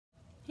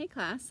Hey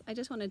class, I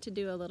just wanted to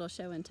do a little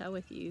show and tell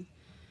with you.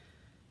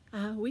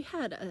 We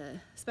had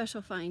a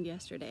special find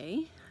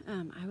yesterday.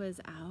 I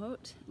was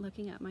out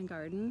looking at my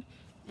garden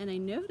and I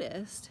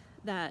noticed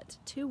that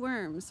two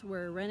worms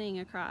were running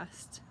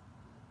across,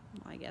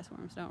 well, I guess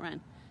worms don't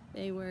run.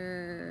 They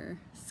were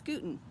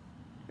scooting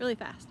really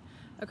fast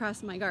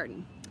across my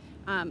garden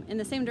in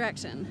the same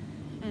direction.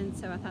 And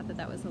so I thought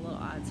that was a little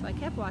odd. So I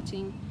kept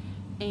watching,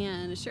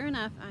 and sure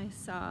enough, I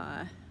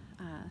saw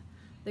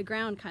the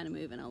ground kind of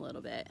moving a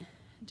little bit.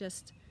 It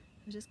was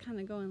just kind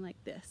of going like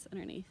this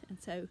underneath.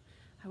 And so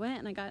I went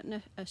and I got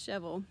a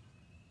shovel,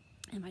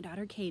 and my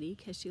daughter Katie,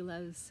 because she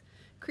loves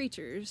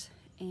creatures,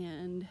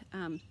 and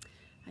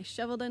I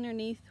shoveled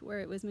underneath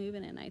where it was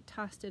moving and I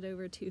tossed it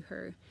over to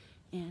her,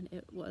 and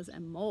it was a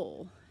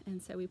mole.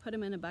 And so we put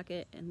him in a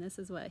bucket, and this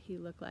is what he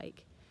looked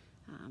like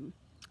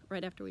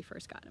right after we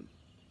first got him.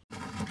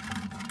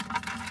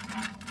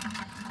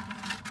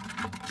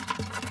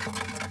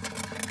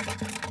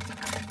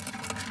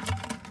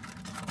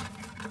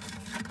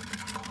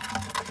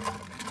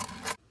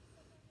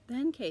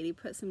 Then Katie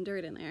put some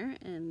dirt in there,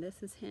 and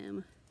this is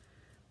him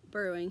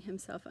burrowing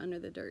himself under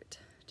the dirt,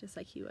 just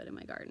like he would in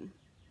my garden.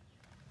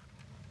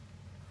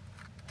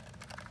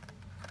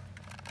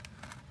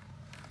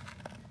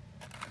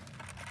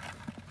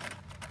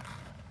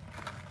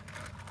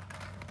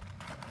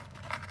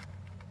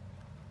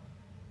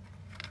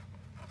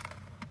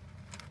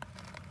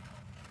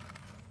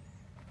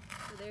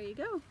 So there you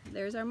go.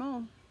 There's our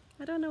mole.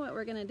 I don't know what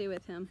we're gonna do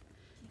with him.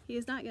 He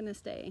is not gonna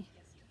stay.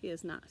 He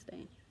is not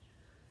staying.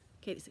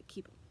 Katie said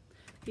keep him.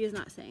 He is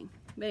not staying.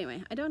 But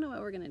anyway, I don't know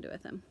what we're gonna do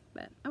with him,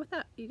 but I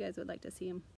thought you guys would like to see him.